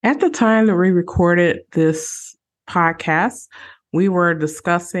At the time that we recorded this podcast, we were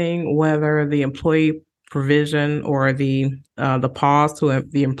discussing whether the employee provision or the pause to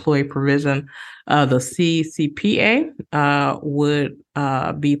the employee provision, the CCPA,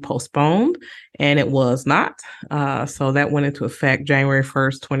 would be postponed, and it was not. So that went into effect January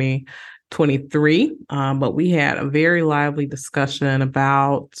 1st, 2023. But we had a very lively discussion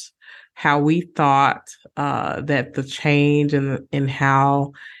about how we thought that the change in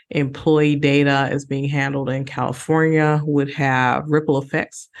how employee data is being handled in California would have ripple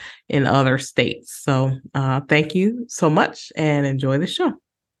effects in other states. So thank you so much and enjoy the show.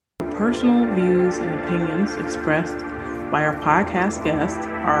 Personal views and opinions expressed by our podcast guests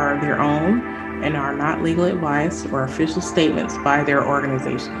are their own and are not legal advice or official statements by their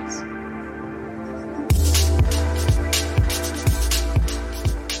organizations.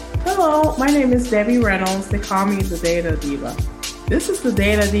 Hello, my name is Debbie Reynolds. They call me the Data Diva. This is the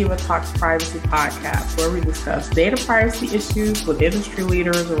Data Diva Talks Privacy podcast, where we discuss data privacy issues with industry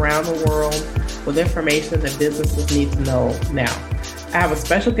leaders around the world with information that businesses need to know now. I have a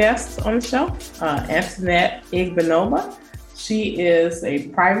special guest on the show, Antoinette Igbenova. She is a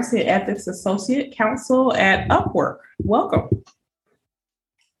Privacy and Ethics Associate Counsel at Upwork. Welcome.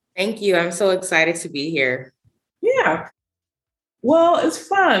 Thank you. I'm so excited to be here. Yeah. Well, it's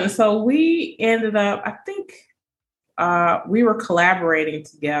fun. So we ended up, I think we were collaborating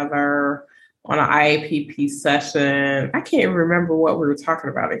together on an IAPP session. I can't remember what we were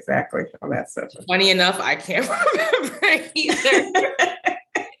talking about exactly on that session. Funny enough, I can't remember either.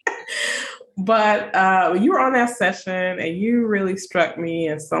 But you were on that session and you really struck me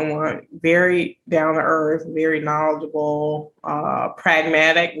as someone very down to earth, very knowledgeable,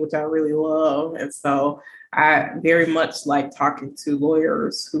 pragmatic, which I really love. And so I very much like talking to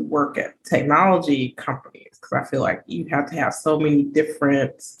lawyers who work at technology companies, because I feel like you have to have so many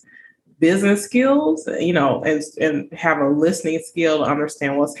different business skills, and have a listening skill to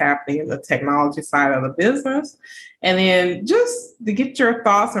understand what's happening in the technology side of the business. And then just to get your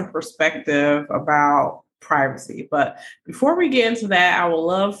thoughts and perspective about privacy. But before we get into that, I would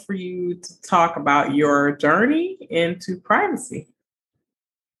love for you to talk about your journey into privacy.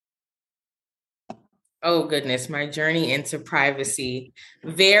 Oh, goodness. My journey into privacy.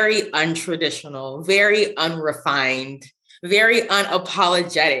 Very untraditional, very unrefined, very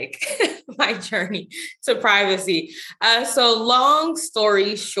unapologetic, my journey to privacy. So long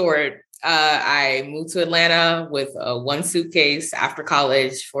story short, I moved to Atlanta with one suitcase after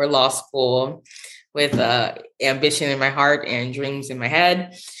college for law school, with ambition in my heart and dreams in my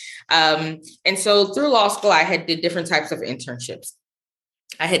head. And so through law school, I had did different types of internships.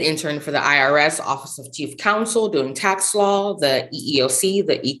 I had interned for the IRS Office of Chief Counsel doing tax law, the EEOC,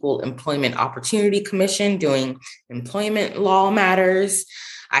 the Equal Employment Opportunity Commission, doing employment law matters.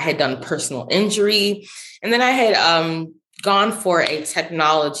 I had done personal injury. And then I had gone for a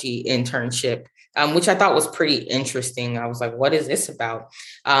technology internship, which I thought was pretty interesting. I was like, what is this about?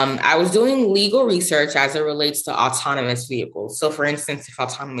 I was doing legal research as it relates to autonomous vehicles. So for instance, if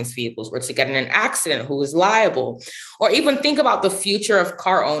autonomous vehicles were to get in an accident, who is liable? Or even think about the future of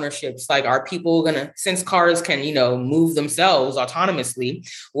car ownerships. Like, are people since cars can, move themselves autonomously,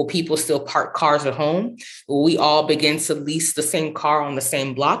 will people still park cars at home? Will we all begin to lease the same car on the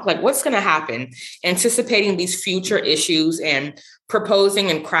same block? Like, what's going to happen? Anticipating these future issues and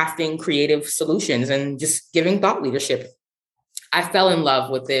proposing and crafting creative solutions and just giving thought leadership. I fell in love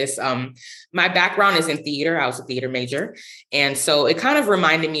with this. My background is in theater. I was a theater major. And so it kind of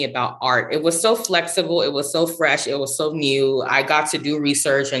reminded me about art. It was so flexible. It was so fresh. It was so new. I got to do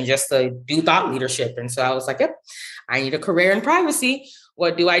research and just to do thought leadership. And so I was like, yep, I need a career in privacy.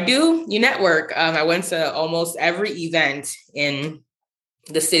 What do? You network. I went to almost every event in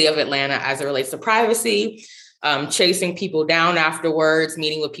the city of Atlanta as it relates to privacy. Chasing people down afterwards,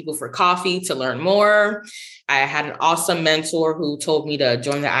 meeting with people for coffee to learn more. I had an awesome mentor who told me to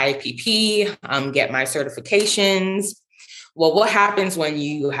join the IAPP, get my certifications. Well, what happens when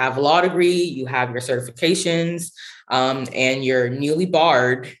you have a law degree, you have your certifications, and you're newly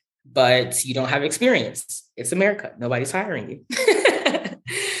barred, but you don't have experience? It's America. Nobody's hiring you.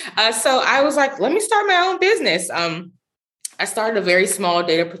 So I was like, let me start my own business. I started a very small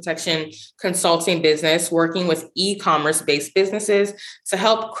data protection consulting business working with e-commerce based businesses to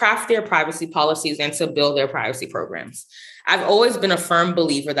help craft their privacy policies and to build their privacy programs. I've always been a firm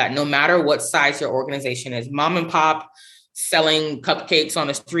believer that no matter what size your organization is, mom and pop, selling cupcakes on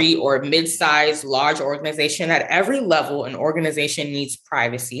the street or a mid-sized, large organization. At every level, an organization needs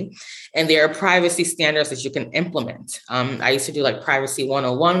privacy, and there are privacy standards that you can implement. I used to do like privacy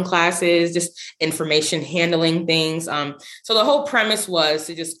 101 classes, just information handling things. So the whole premise was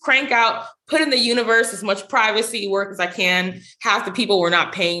to just crank out, put in the universe as much privacy work as I can. Half the people were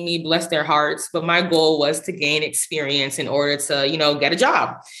not paying me, bless their hearts, but my goal was to gain experience in order to, get a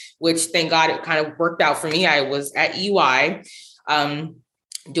job, which thank God it kind of worked out for me. I was at EY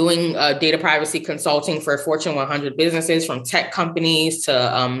doing data privacy consulting for Fortune 100 businesses, from tech companies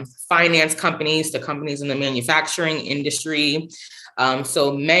to finance companies to companies in the manufacturing industry.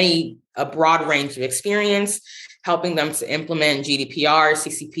 A broad range of experience, helping them to implement GDPR,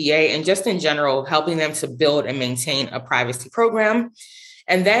 CCPA, and just in general, helping them to build and maintain a privacy program.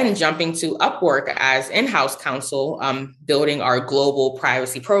 And then jumping to Upwork as in-house counsel, building our global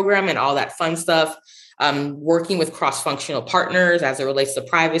privacy program and all that fun stuff, working with cross-functional partners as it relates to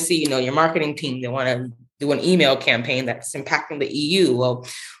privacy. Your marketing team, they want to do an email campaign that's impacting the EU. Well,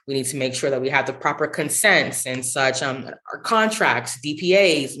 we need to make sure that we have the proper consents and such. Our contracts,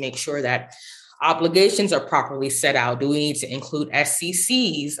 DPAs, make sure that obligations are properly set out. Do we need to include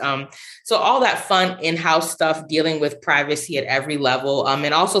SCCs? So all that fun in-house stuff, dealing with privacy at every level,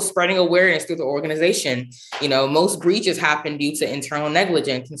 and also spreading awareness through the organization. Most breaches happen due to internal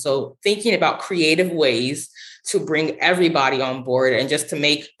negligence. And so thinking about creative ways to bring everybody on board and just to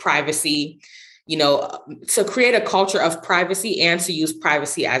make privacy, to create a culture of privacy and to use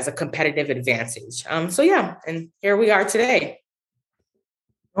privacy as a competitive advantage. And here we are today.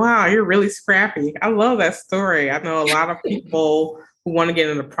 Wow, you're really scrappy. I love that story. I know a lot of people who want to get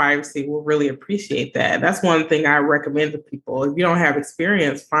into privacy will really appreciate that. That's one thing I recommend to people. If you don't have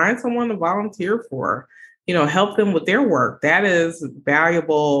experience, find someone to volunteer for. Help them with their work. That is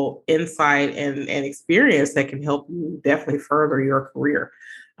valuable insight and experience that can help you definitely further your career.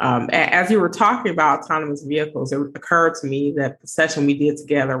 As you were talking about autonomous vehicles, it occurred to me that the session we did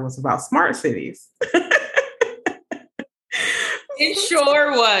together was about smart cities. It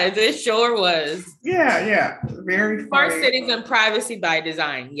sure was. Yeah. Very smart funny. cities and privacy by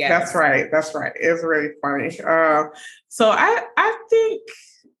design. Yes. That's right. It's really funny. So I think,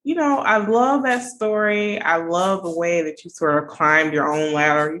 I love that story. I love the way that you sort of climbed your own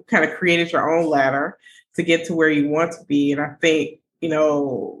ladder. You kind of created your own ladder to get to where you want to be. And I think,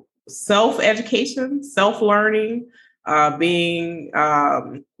 self-education, self-learning, being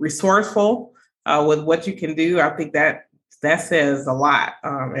resourceful with what you can do. I think that says a lot.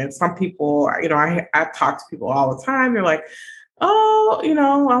 And some people, I talk to people all the time. They're like, oh,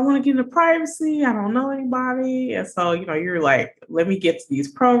 I want to get into privacy. I don't know anybody. And so, you're like, let me get to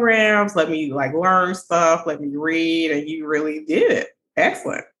these programs. Let me learn stuff. Let me read. And you really did it.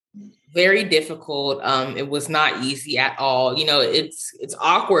 Excellent. Very difficult. It was not easy at all. It's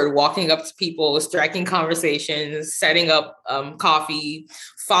awkward walking up to people, striking conversations, setting up coffee,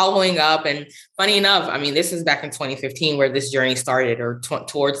 following up. And funny enough, this is back in 2015 where this journey started, or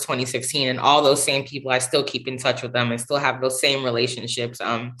towards 2016. And all those same people, I still keep in touch with them and still have those same relationships.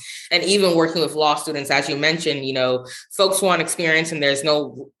 And even working with law students, as you mentioned, folks want experience and there's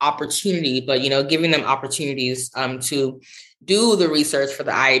no opportunity, but, giving them opportunities to do the research for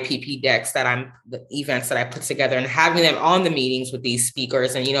the IAPP decks the events that I put together, and having them on the meetings with these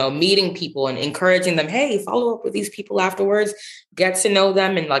speakers and, meeting people and encouraging them, hey, follow up with these people afterwards, get to know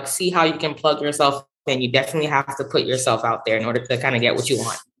them and see how you can plug yourself in. You definitely have to put yourself out there in order to kind of get what you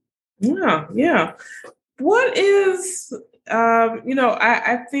want. Yeah. What is,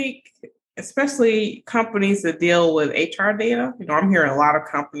 I think, especially companies that deal with HR data, I'm hearing a lot of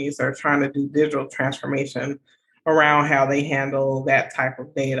companies that are trying to do digital transformation around how they handle that type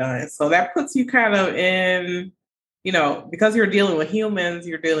of data. And so that puts you kind of in, because you're dealing with humans,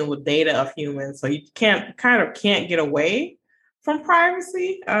 you're dealing with data of humans. So you can't get away from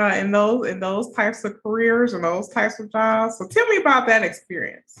privacy in those types of careers and those types of jobs. So tell me about that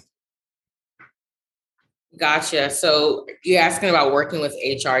experience. Gotcha. So you're asking about working with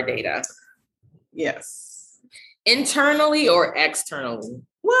HR data? Yes. Internally or externally?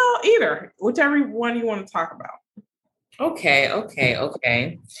 Well, either, whichever one you want to talk about. Okay.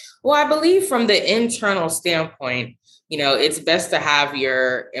 Well, I believe from the internal standpoint, it's best to have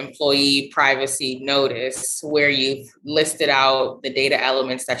your employee privacy notice where you've listed out the data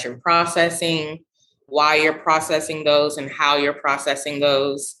elements that you're processing, why you're processing those, and how you're processing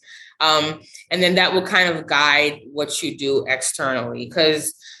those. And then that will kind of guide what you do externally,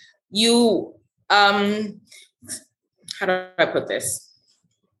 because how do I put this?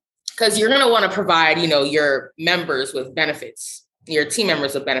 Because you're going to want to provide, your members with benefits, your team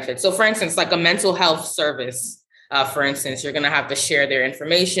members with benefits. So for instance, like a mental health service, For instance, you're going to have to share their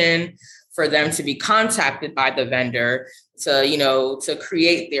information for them to be contacted by the vendor to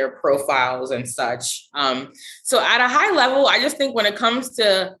create their profiles and such. So at a high level, I just think when it comes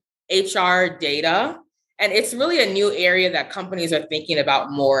to HR data, and it's really a new area that companies are thinking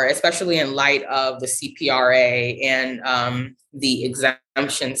about more, especially in light of the CPRA and the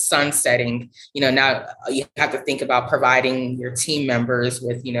exemption sunsetting. Now you have to think about providing your team members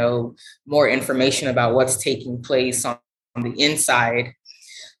with, more information about what's taking place on the inside.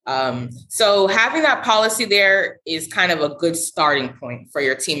 So having that policy there is kind of a good starting point for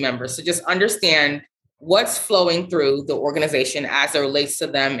your team members. So just understand what's flowing through the organization as it relates to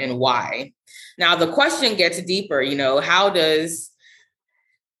them and why. Now, the question gets deeper, how do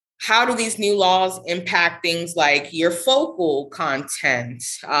these new laws impact things like your focal content,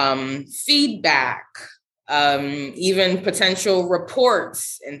 feedback, even potential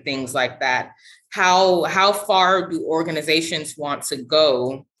reports and things like that? How far do organizations want to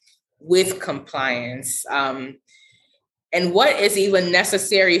go with compliance? And what is even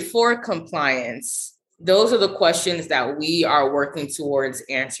necessary for compliance? Those are the questions that we are working towards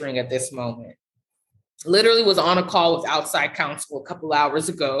answering at this moment. Literally was on a call with outside counsel a couple hours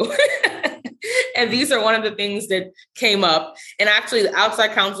ago. And these are one of the things that came up. And actually, the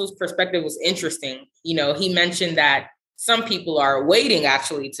outside counsel's perspective was interesting. He mentioned that some people are waiting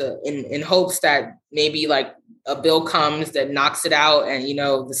actually in hopes that maybe like a bill comes that knocks it out and,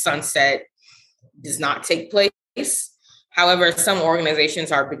 the sunset does not take place. However, some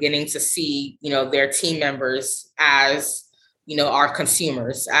organizations are beginning to see, their team members as, our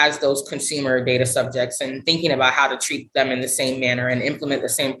consumers, as those consumer data subjects, and thinking about how to treat them in the same manner and implement the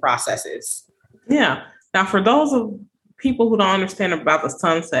same processes. Yeah. Now, for those of people who don't understand about the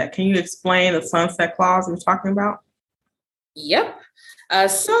sunset, can you explain the sunset clause we're talking about? Yep.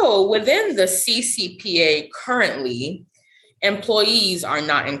 So within the CCPA currently, employees are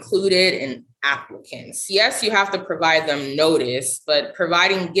not included in applicants. Yes, you have to provide them notice, but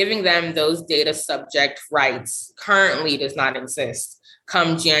giving them those data subject rights currently does not exist.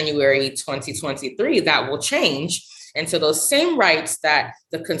 Come January 2023, that will change. And so those same rights that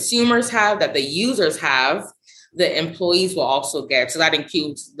the consumers have, that the users have, the employees will also get. So that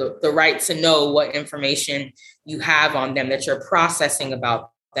includes the right to know what information you have on them that you're processing about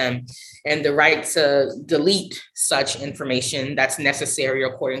them, and the right to delete such information that's necessary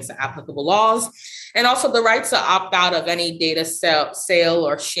according to applicable laws, and also the right to opt out of any data sale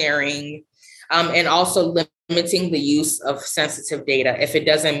or sharing, and also limiting the use of sensitive data if it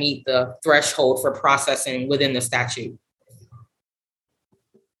doesn't meet the threshold for processing within the statute.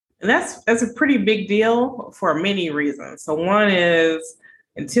 And that's a pretty big deal for many reasons. So one is,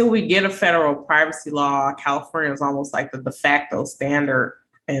 until we get a federal privacy law, California is almost like the de facto standard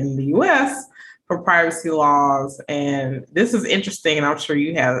in the US for privacy laws. And this is interesting, and I'm sure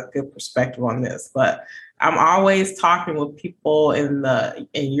you have a good perspective on this, but I'm always talking with people in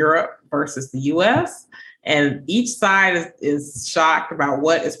Europe versus the US, and each side is shocked about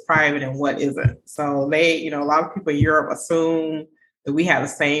what is private and what isn't. So a lot of people in Europe assume that we have the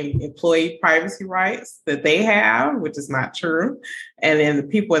same employee privacy rights that they have, which is not true. And then the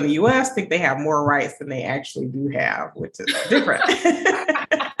people in the US think they have more rights than they actually do have, which is different.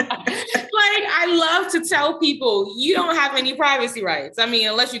 I love to tell people you don't have any privacy rights. I mean,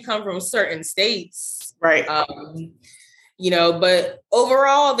 unless you come from certain states. Right. But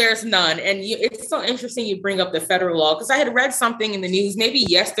overall, there's none. And it's so interesting you bring up the federal law, because I had read something in the news maybe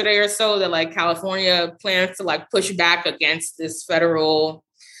yesterday or so that like California plans to push back against this federal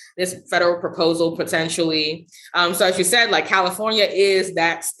proposal potentially. So as you said, California is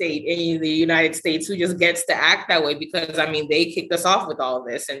that state in the United States who just gets to act that way because, they kicked us off with all of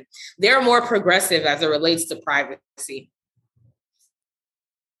this, and they're more progressive as it relates to privacy.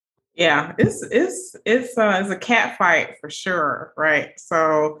 Yeah, it's a cat fight for sure, right?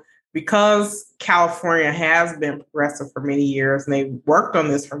 So because California has been progressive for many years and they've worked on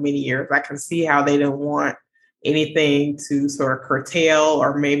this for many years, I can see how they don't want anything to sort of curtail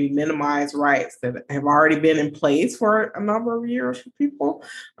or maybe minimize rights that have already been in place for a number of years for people.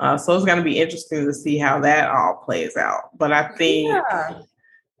 So it's going to be interesting to see how that all plays out. But I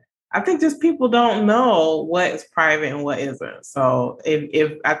think just people don't know what is private and what isn't. So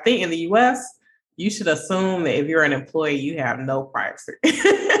if I think in the US, you should assume that if you're an employee, you have no privacy.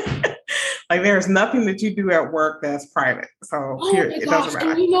 There's nothing that you do at work that's private. So it doesn't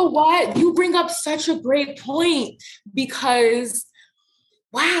matter. And you know what? You bring up such a great point, because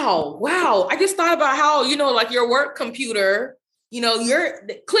wow. I just thought about how, your work computer, your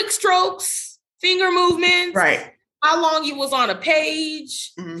click strokes, finger movements. Right. how long you was on a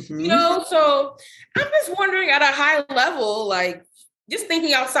page, so I'm just wondering at a high level, like just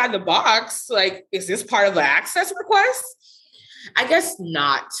thinking outside the box, like, is this part of the access request? I guess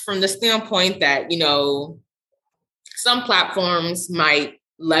not, from the standpoint that, some platforms might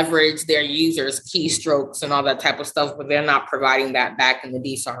leverage their users' keystrokes and all that type of stuff, but they're not providing that back in the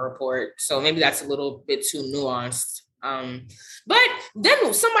DSAR report. So maybe that's a little bit too nuanced. But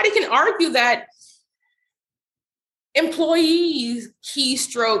then somebody can argue that employees'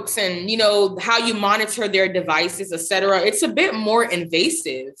 keystrokes and, how you monitor their devices, et cetera, it's a bit more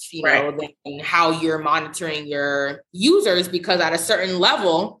invasive, than how you're monitoring your users, because at a certain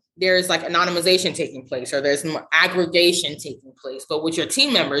level, there's like anonymization taking place, or there's more aggregation taking place. But with your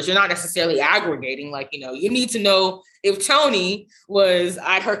team members, you're not necessarily aggregating. Like, you need to know if Tony was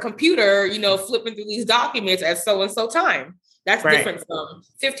at her computer, flipping through these documents at so-and-so time. That's different from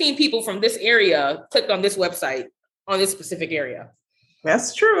 15 people from this area clicked on this website on this specific area.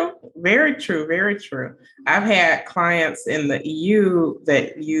 That's true. Very true. Very true. I've had clients in the EU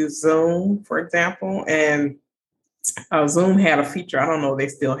that use Zoom, for example, and Zoom had a feature. I don't know if they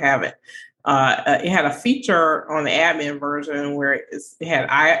still have it. It had a feature on the admin version where it had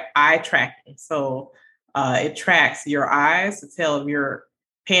eye tracking. So it tracks your eyes to tell if you're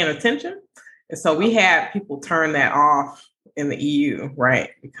paying attention. And so we had people turn that off in the EU, right?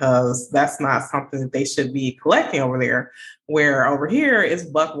 Because that's not something that they should be collecting over there, where over here is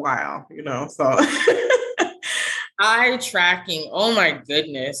buck wild, so. Eye tracking. Oh my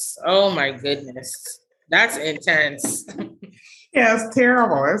goodness. That's intense. Yeah, it's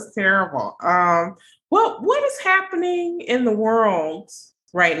terrible. It's terrible. What is happening in the world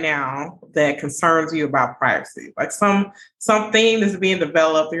right now that concerns you about privacy? Like something that's being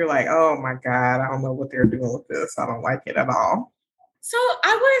developed, you're like, oh my God, I don't know what they're doing with this. I don't like it at all. So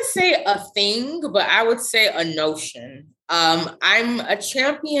I wouldn't say a thing, but I would say a notion. I'm a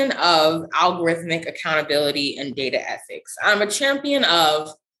champion of algorithmic accountability and data ethics. I'm a champion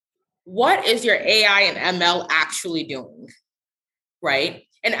of what is your AI and ML actually doing, right?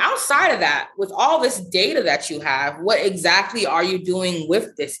 And outside of that, with all this data that you have, what exactly are you doing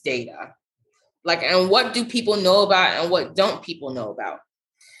with this data? Like, and what do people know about and what don't people know about?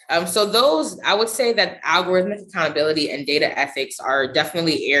 So those, I would say that algorithmic accountability and data ethics are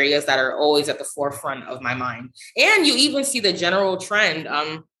definitely areas that are always at the forefront of my mind. And you even see the general trend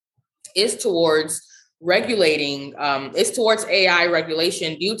is towards regulating, is towards AI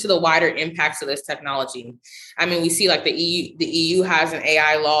regulation due to the wider impacts of this technology. I mean, we see like the EU has an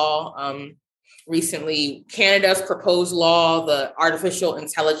AI law. Recently, Canada's proposed law, the Artificial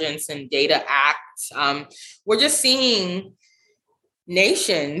Intelligence and Data Act. We're just seeing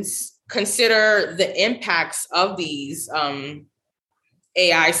nations consider the impacts of these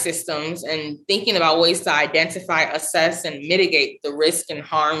AI systems and thinking about ways to identify, assess, and mitigate the risk and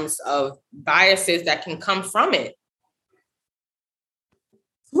harms of biases that can come from it.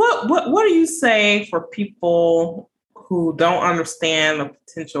 What do you say for people who don't understand the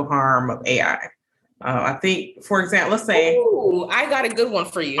potential harm of AI? I think, for example, let's say... Ooh, I got a good one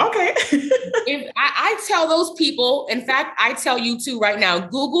for you. Okay. If I tell those people, in fact, I tell you too right now,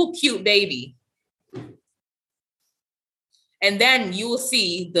 Google cute baby. And then you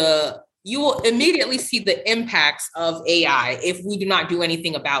will immediately see the impacts of AI if we do not do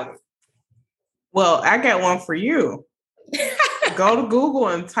anything about it. Well, I got one for you. Go to Google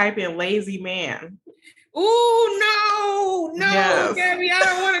and type in lazy man. Oh, no, yes. Gabby, I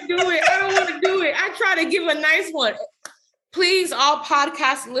don't want to do it. I try to give a nice one. Please, all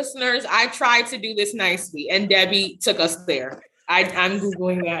podcast listeners, I tried to do this nicely, and Debbie took us there. I'm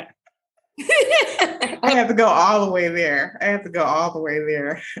Googling that. I have to go all the way there. I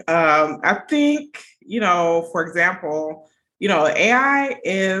think, for example, AI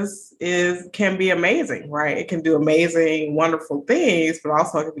can be amazing, right? It can do amazing, wonderful things, but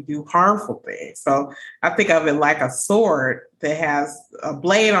also it can do harmful things. So I think of it like a sword that has a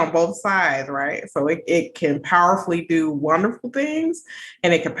blade on both sides, right? So it can powerfully do wonderful things,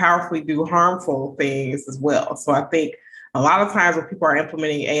 and it can powerfully do harmful things as well. So I think a lot of times when people are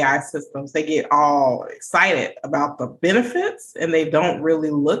implementing AI systems, they get all excited about the benefits and they don't really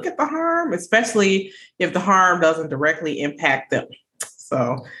look at the harm, especially if the harm doesn't directly impact them.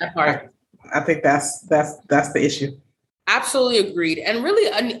 So I think that's the issue. Absolutely agreed. And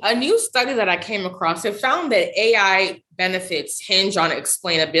really a new study that I came across, it found that AI benefits hinge on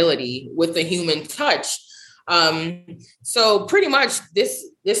explainability with the human touch. So pretty much this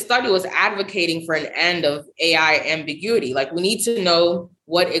study was advocating for an end of AI ambiguity. Like, we need to know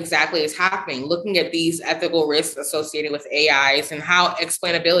what exactly is happening, looking at these ethical risks associated with AIs and how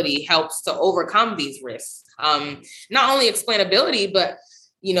explainability helps to overcome these risks. Not only explainability, but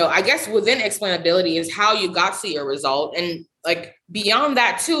I guess within explainability is how you got to your result. And like beyond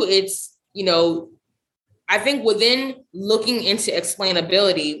that too, it's, I think within looking into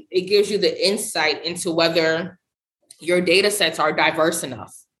explainability, it gives you the insight into whether your data sets are diverse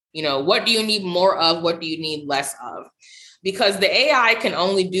enough. What do you need more of? What do you need less of? Because the AI can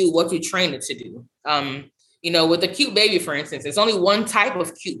only do what you train it to do. With a cute baby, for instance, it's only one type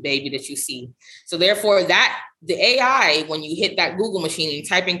of cute baby that you see. So therefore the AI, when you hit that Google machine and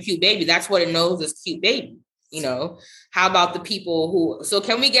type in cute baby, that's what it knows is cute baby. How about the people so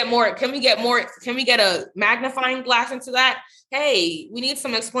can we get a magnifying glass into that? Hey, we need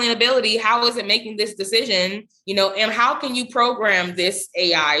some explainability. How is it making this decision? And how can you program this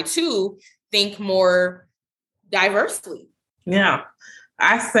AI to think more diversely? Yeah.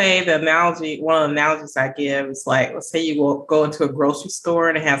 I say one of the analogies I give is like, let's say you go into a grocery store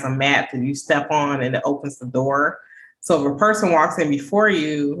and it has a mat that you step on and it opens the door. So if a person walks in before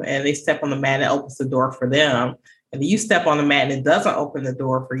you and they step on the mat, it opens the door for them. And you step on the mat and it doesn't open the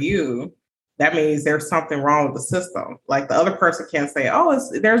door for you. That means there's something wrong with the system. Like the other person can't say,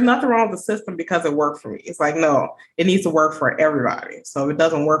 there's nothing wrong with the system because it worked for me. It's like, no, it needs to work for everybody. So if it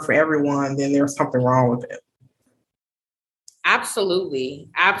doesn't work for everyone, then there's something wrong with it. Absolutely.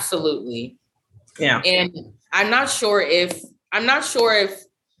 Absolutely. Yeah. And I'm not sure if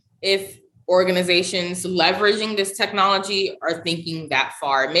organizations leveraging this technology are thinking that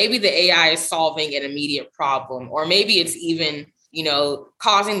far. Maybe the AI is solving an immediate problem, or maybe it's even,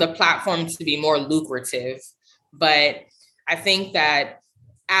 causing the platform to be more lucrative. But I think that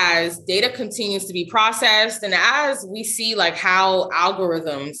as data continues to be processed and as we see like how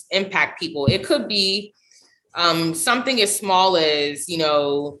algorithms impact people, it could be something as small as,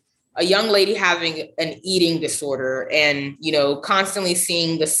 a young lady having an eating disorder and, constantly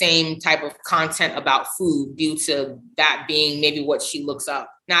seeing the same type of content about food due to that being maybe what she looks up.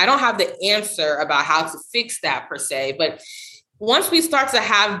 Now, I don't have the answer about how to fix that per se, but once we start to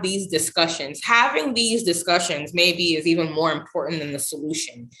have these discussions, having these discussions maybe is even more important than the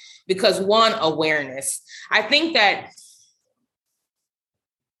solution because one, awareness. I think that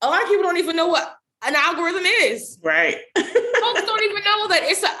a lot of people don't even know what an algorithm is. Right. Folks don't even know that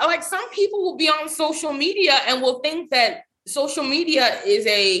it's like some people will be on social media and will think that social media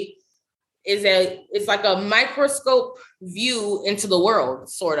it's like a microscope view into the world,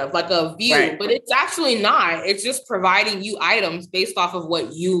 sort of like a view, right. But it's actually not. It's just providing you items based off of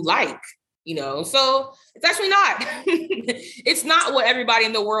what you like, so it's actually not. It's not what everybody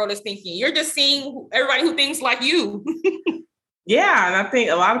in the world is thinking. You're just seeing everybody who thinks like you. Yeah, and I think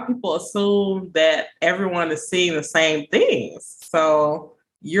a lot of people assume that everyone is seeing the same things. So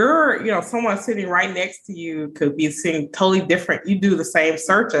someone sitting right next to you could be seeing totally different. You do the same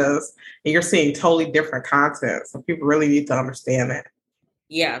searches and you're seeing totally different content. So people really need to understand that.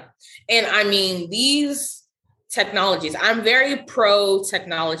 Yeah. And I mean, these technologies, I'm very pro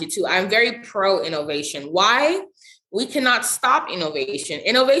technology too. I'm very pro innovation. Why? We cannot stop innovation.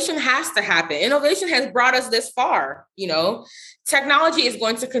 Innovation has to happen. Innovation has brought us this far. Technology is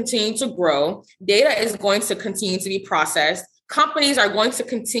going to continue to grow. Data is going to continue to be processed. Companies are going to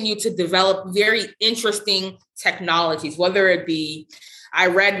continue to develop very interesting technologies, whether it be, I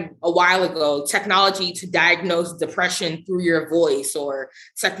read a while ago, technology to diagnose depression through your voice, or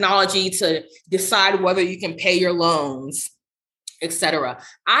technology to decide whether you can pay your loans, etc.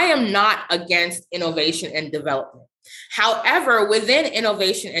 I am not against innovation and development. However, within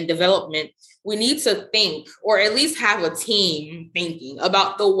innovation and development, we need to think, or at least have a team thinking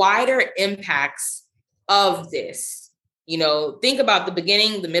about the wider impacts of this. Think about the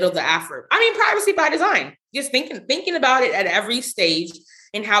beginning, the middle, the after. I mean, privacy by design. Just thinking about it at every stage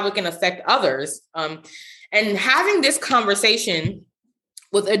and how it can affect others. And having this conversation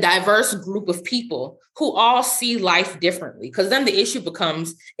with a diverse group of people who all see life differently. Because then the issue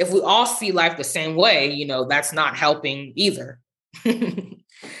becomes, if we all see life the same way, that's not helping either.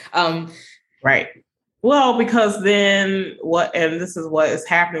 Right. Well, because then and this is what is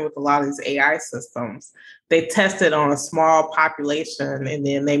happening with a lot of these AI systems. They test it on a small population and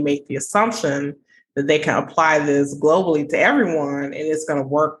then they make the assumption that they can apply this globally to everyone and it's going to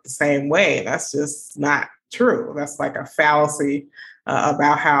work the same way. That's just not true. That's like a fallacy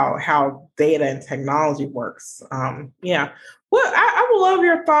about how data and technology works. Yeah. Well, I would love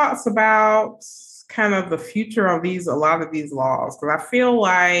your thoughts about kind of the future of a lot of these laws, because I feel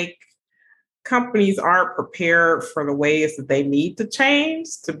like companies aren't prepared for the ways that they need to change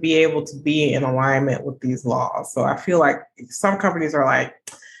to be able to be in alignment with these laws. So I feel like some companies are like,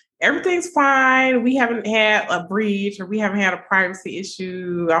 everything's fine. We haven't had a breach or we haven't had a privacy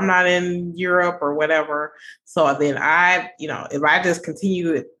issue. I'm not in Europe or whatever. So then if I just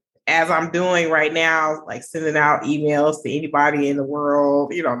continue as I'm doing right now, like sending out emails to anybody in the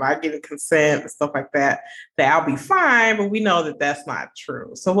world, not getting consent and stuff like that, that I'll be fine. But we know that that's not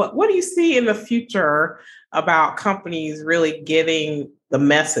true. So what do you see in the future about companies really getting the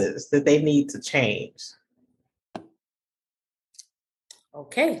message that they need to change?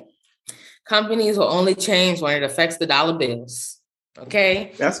 Okay. Companies will only change when it affects the dollar bills.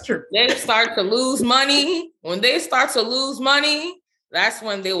 Okay. That's true. They start to lose money. When they start to lose money, that's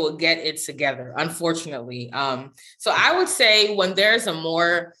when they will get it together, unfortunately. So I would say when there's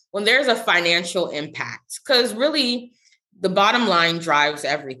a financial impact, because really the bottom line drives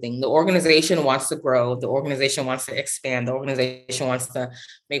everything. The organization wants to grow. The organization wants to expand. The organization wants to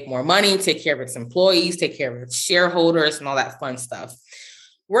make more money, take care of its employees, take care of its shareholders, and all that fun stuff.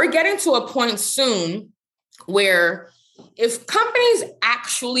 We're getting to a point soon where if companies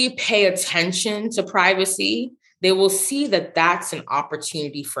actually pay attention to privacy, they will see that that's an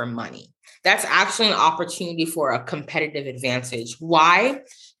opportunity for money. That's actually an opportunity for a competitive advantage. Why?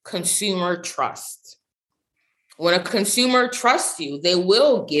 Consumer trust. When a consumer trusts you, they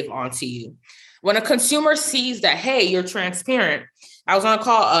will give onto you. When a consumer sees that, hey, you're transparent. I was on a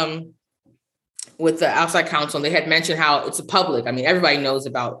call with the outside counsel, and they had mentioned how it's a public. I mean, everybody knows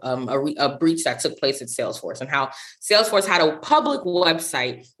about a breach that took place at Salesforce and how Salesforce had a public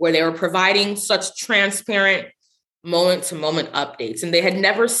website where they were providing such transparent moment-to-moment updates, and they had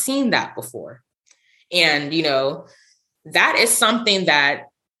never seen that before. And, that is something that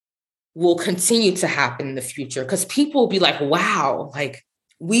will continue to happen in the future because people will be like, wow, like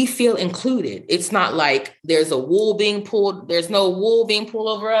we feel included. It's not like there's a wool being pulled. There's no wool being pulled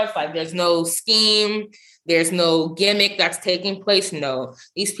over us. Like there's no scheme. There's no gimmick that's taking place. No,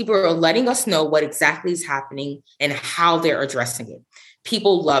 these people are letting us know what exactly is happening and how they're addressing it.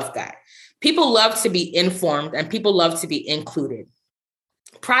 People love that. People love to be informed and people love to be included.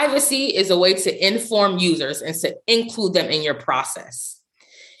 Privacy is a way to inform users and to include them in your process.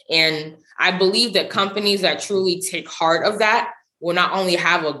 And I believe that companies that truly take heart of that will not only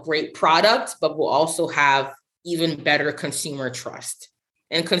have a great product, but will also have even better consumer trust.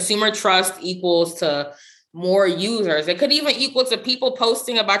 And consumer trust equals to more users. It could even equal to people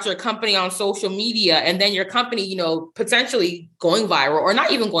posting about your company on social media and then your company, potentially going viral or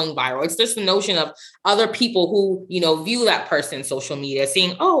not even going viral. It's just the notion of other people who, view that person's social media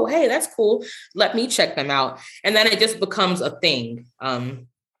saying, oh, hey, that's cool. Let me check them out. And then it just becomes a thing.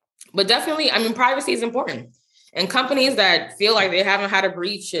 But definitely, privacy is important. And companies that feel like they haven't had a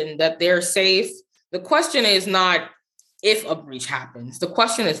breach and that they're safe, the question is not if a breach happens. The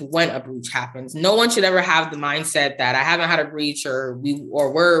question is when a breach happens. No one should ever have the mindset that I haven't had a breach or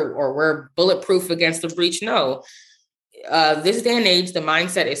we're bulletproof against a breach. No. This day and age, the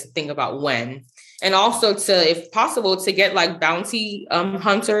mindset is to think about when. And also to, if possible, to get like bounty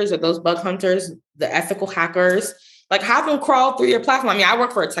hunters or those bug hunters, the ethical hackers, like have them crawl through your platform. I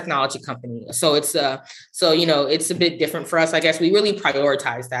work for a technology company. So it's it's a bit different for us. I guess we really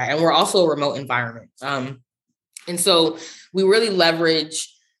prioritize that. And we're also a remote environment. And so we really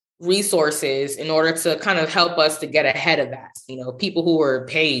leverage resources in order to kind of help us to get ahead of that. People who are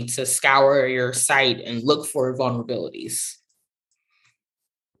paid to scour your site and look for vulnerabilities.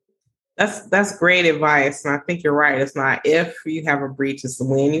 That's great advice. And I think you're right. It's not if you have a breach, it's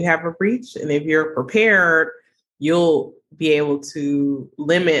when you have a breach. And if you're prepared, you'll be able to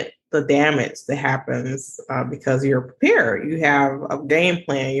limit the damage that happens because you're prepared. You have a game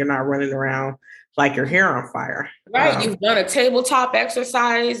plan. You're not running around like your hair on fire. Right. You've done a tabletop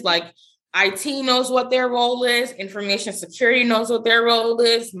exercise. Like IT knows what their role is. Information security knows what their role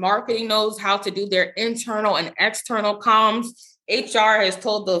is. Marketing knows how to do their internal and external comms. HR has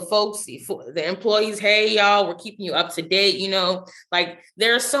told the folks, the employees, hey, y'all, we're keeping you up to date. Like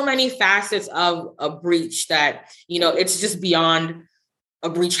there are so many facets of a breach that, it's just beyond a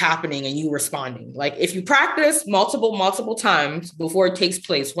breach happening and you responding. Like if you practice multiple times before it takes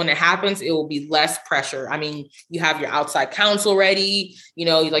place, when it happens, it will be less pressure. You have your outside counsel ready,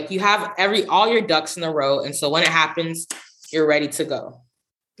 like you have all your ducks in a row. And so when it happens, you're ready to go.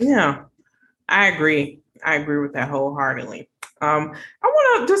 Yeah, I agree. I agree with that wholeheartedly. I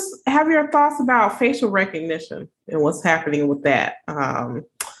want to just have your thoughts about facial recognition and what's happening with that. I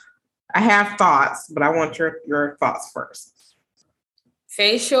have thoughts, but I want your thoughts first.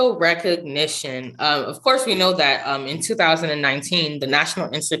 Facial recognition. Of course, we know that in 2019, the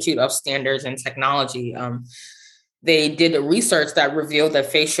National Institute of Standards and Technology, they did a research that revealed that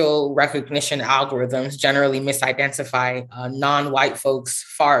facial recognition algorithms generally misidentify non-white folks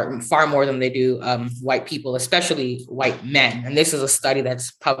far more than they do white people, especially white men. And this is a study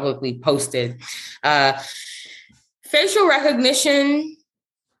that's publicly posted. Facial recognition,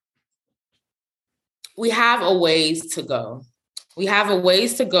 we have a ways to go. We have a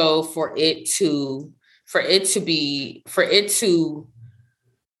ways to go for it to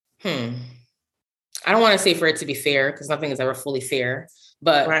I don't want to say for it to be fair, because nothing is ever fully fair,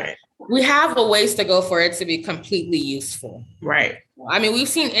 but right. We have a ways to go for it to be completely useful. Right. I mean, we've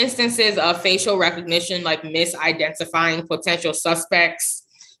seen instances of facial recognition, like misidentifying potential suspects,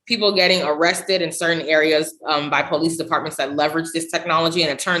 people getting arrested in certain areas by police departments that leverage this technology.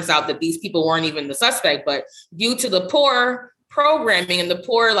 And it turns out that these people weren't even the suspect, but due to the poor programming and the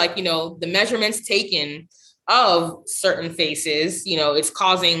poor, the measurements taken of certain faces, it's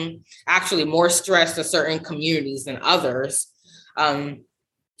causing actually more stress to certain communities than others.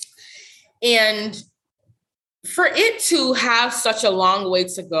 And for it to have such a long way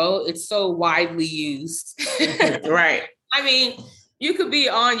to go, it's so widely used. Right. I mean, you could be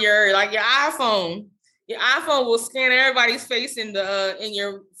on your iPhone. Your iPhone will scan everybody's face in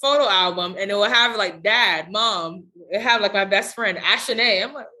your photo album, and it will have dad, mom. It have my best friend Ashanae.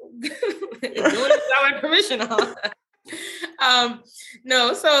 I'm like, doing it without my permission, huh?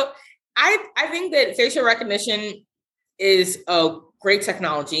 No. So I think that facial recognition is a great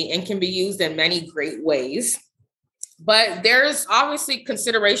technology and can be used in many great ways. But there's obviously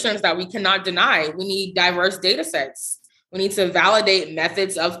considerations that we cannot deny. We need diverse data sets. We need to validate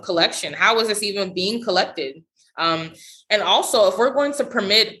methods of collection. How is this even being collected? And also, if we're going to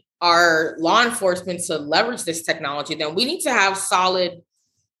permit our law enforcement to leverage this technology, then we need to have solid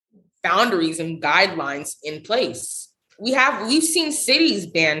boundaries and guidelines in place. We've seen cities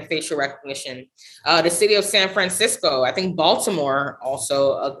ban facial recognition. The city of San Francisco, I think Baltimore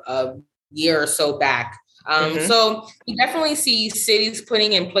also a year or so back. So you definitely see cities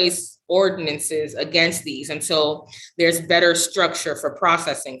putting in place ordinances against these until there's better structure for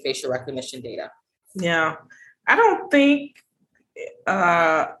processing facial recognition data. Yeah, I don't think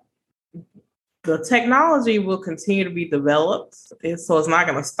the technology will continue to be developed, so it's not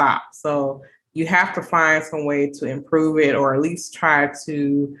going to stop. So you have to find some way to improve it, or at least try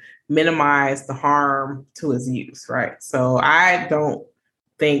to minimize the harm to its use, right? So I don't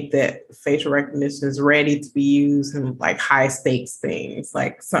think that facial recognition is ready to be used in high stakes things,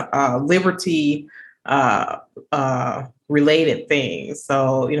 liberty related things.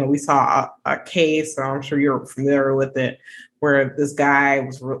 So, we saw a case, I'm sure you're familiar with it, where this guy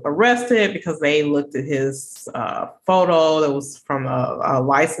was arrested because they looked at his photo that was from a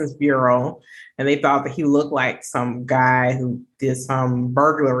license bureau, and they thought that he looked like some guy who did some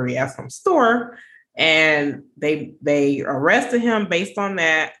burglary at some store. And they arrested him based on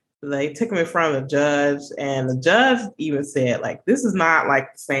that. They took him in front of the judge, and the judge even said, this is not the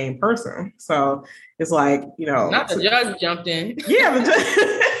same person. So it's not the judge jumped in. Yeah, the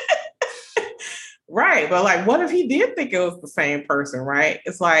judge. Right. But what if he did think it was the same person, right?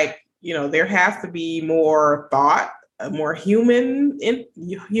 It's there has to be more thought, more human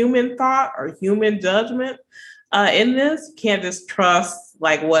thought or human judgment in this. You can't just trust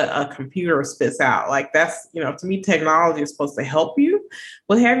what a computer spits out. That's, to me, technology is supposed to help you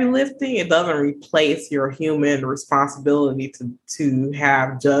with heavy lifting. It doesn't replace your human responsibility to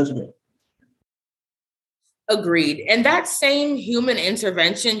have judgment. Agreed. And that same human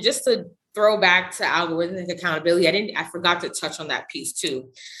intervention, just to throw back to algorithmic accountability, I forgot to touch on that piece too.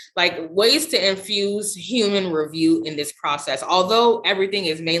 Ways to infuse human review in this process. Although everything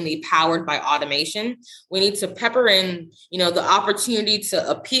is mainly powered by automation, we need to pepper in, the opportunity to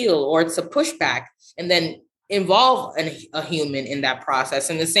appeal or to push back, and then involve a human in that process.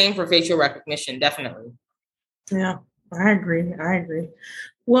 And the same for facial recognition, definitely. Yeah, I agree.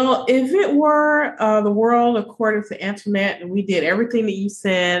 Well, if it were the world according to Antoinette and we did everything that you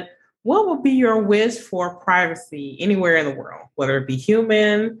said, what would be your wish for privacy anywhere in the world, whether it be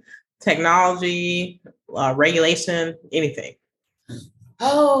human, technology, regulation, anything?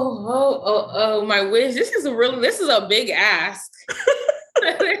 Oh, my wish. This is a big ask.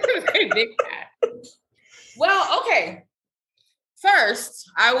 Big ask. Well, okay. First,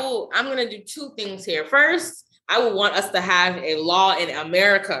 I'm going to do two things here. First, I would want us to have a law in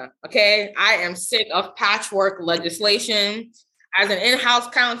America. Okay. I am sick of patchwork legislation. As an in-house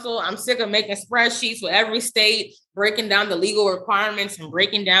counsel, I'm sick of making spreadsheets with every state, breaking down the legal requirements and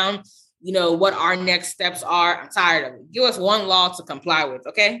breaking down what our next steps are. I'm tired of it. Give us one law to comply with,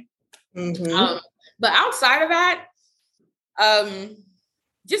 okay? Mm-hmm. But outside of that,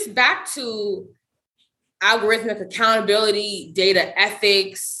 just back to algorithmic accountability, data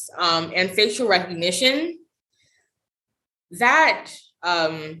ethics, and facial recognition, that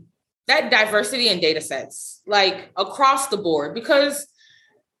diversity in data sets, like across the board, because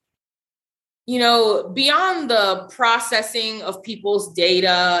beyond the processing of people's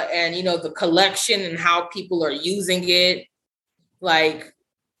data and, the collection and how people are using it, like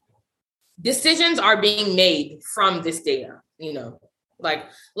decisions are being made from this data, like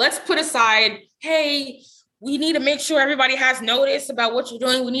let's put aside, hey, we need to make sure everybody has notice about what you're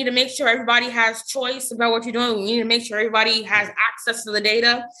doing. We need to make sure everybody has choice about what you're doing. We need to make sure everybody has access to the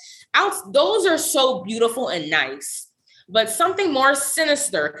data. Those are so beautiful and nice. But something more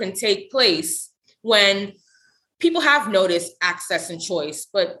sinister can take place when people have notice, access, and choice.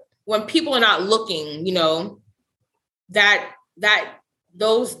 But when people are not looking, that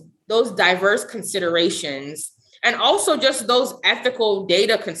those diverse considerations, and also just those ethical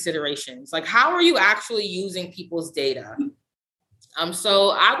data considerations, like how are you actually using people's data?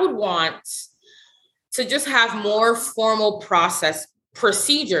 So I would want to just have more formal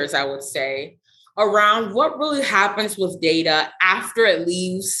procedures, I would say, around what really happens with data after it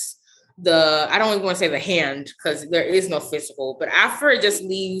leaves I don't even want to say the hand, because there is no physical, but after it just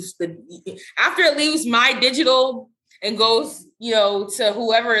leaves after it leaves my digital and goes, to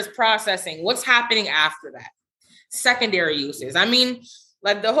whoever is processing, what's happening after that? Secondary uses. I mean,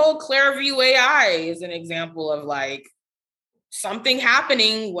 like the whole Clearview AI is an example of like something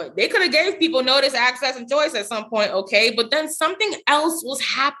happening. What they could have gave people notice, access, and choice at some point, okay, but then something else was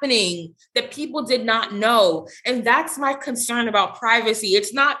happening that people did not know. And that's my concern about privacy.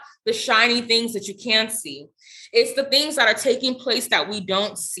 It's not the shiny things that you can't see. It's the things that are taking place that we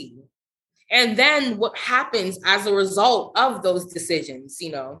don't see. And then what happens as a result of those decisions,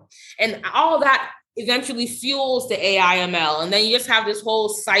 and all that eventually fuels the AI ML. And then you just have this whole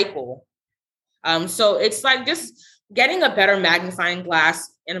cycle. So it's like just getting a better magnifying glass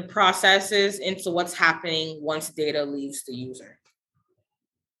and processes into what's happening once data leaves the user.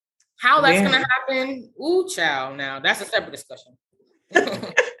 How that's going to happen? Ooh, child. Now that's a separate discussion.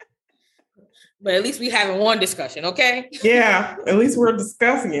 But at least we having one discussion, okay? Yeah, at least we're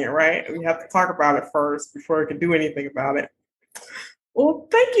discussing it, right? We have to talk about it first before we can do anything about it. Well,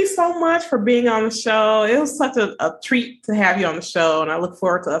 thank you so much for being on the show. It was such a treat to have you on the show, and I look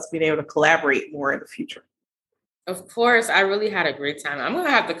forward to us being able to collaborate more in the future. Of course, I really had a great time. I'm going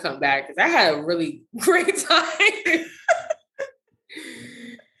to have to come back because I had a really great time.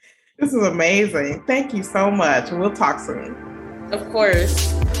 This is amazing. Thank you so much. We'll talk soon. Of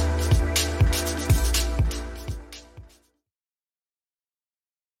course.